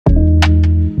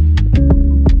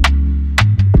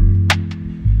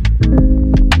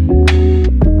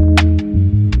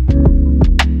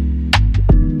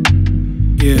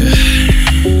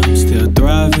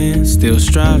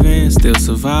striving, still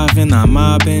surviving, I'm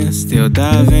mobbing, still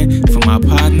diving. For my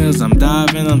partners, I'm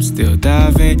diving, I'm still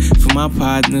diving. For my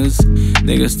partners,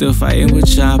 niggas still fighting with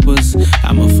choppers.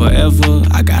 I'm a forever,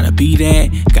 I gotta be that,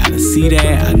 gotta see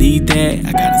that, I need that,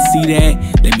 I gotta see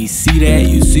that. Let me see that,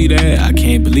 you see that, I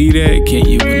can't believe that, can't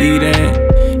you believe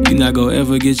that? You not gon'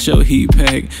 ever get your heat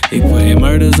packed. They putting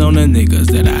murders on the niggas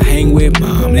that I hang with,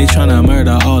 mom. They tryna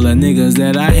murder all the niggas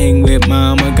that I hang with,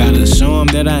 mama. Gotta show them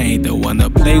that I ain't the one to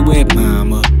play with,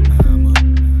 mama.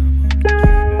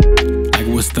 Like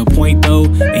what's the point though?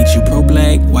 Ain't you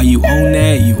pro-black? Why you own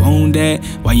that? You own that?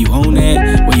 Why you own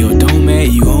that? Where your dome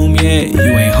at? You home yet? You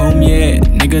ain't home yet?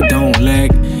 Nigga don't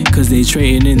lack. Cause they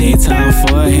trading in their time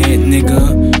for a head,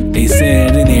 nigga. They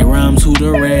said in their rhymes who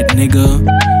the rat, nigga.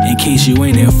 In case you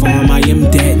ain't informed, I am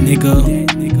that nigga.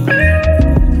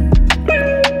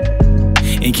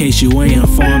 In case you ain't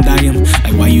informed, I am.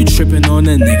 Like why you tripping on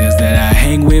the niggas that I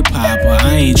hang with, Papa?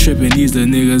 I ain't tripping, these the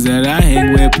niggas that I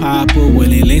hang with, Papa.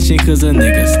 Willie lynching cause the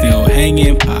niggas still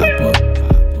hanging, Papa.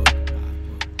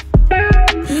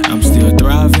 I'm still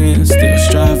thriving, still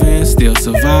striving, still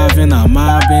surviving, I'm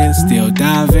mobbing, still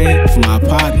diving. For my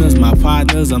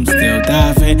partners, I'm still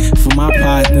diving. For my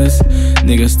partners,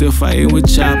 niggas still fighting with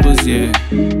choppers, yeah.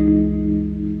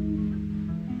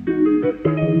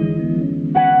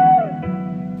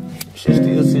 Shit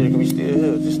still serious, we still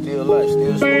here, just still alive,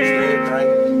 still smoke, still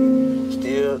drinking,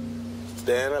 still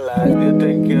staying alive, still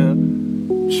taking care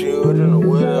of children or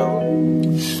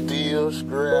whatever, still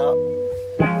scrap,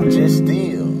 just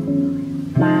still.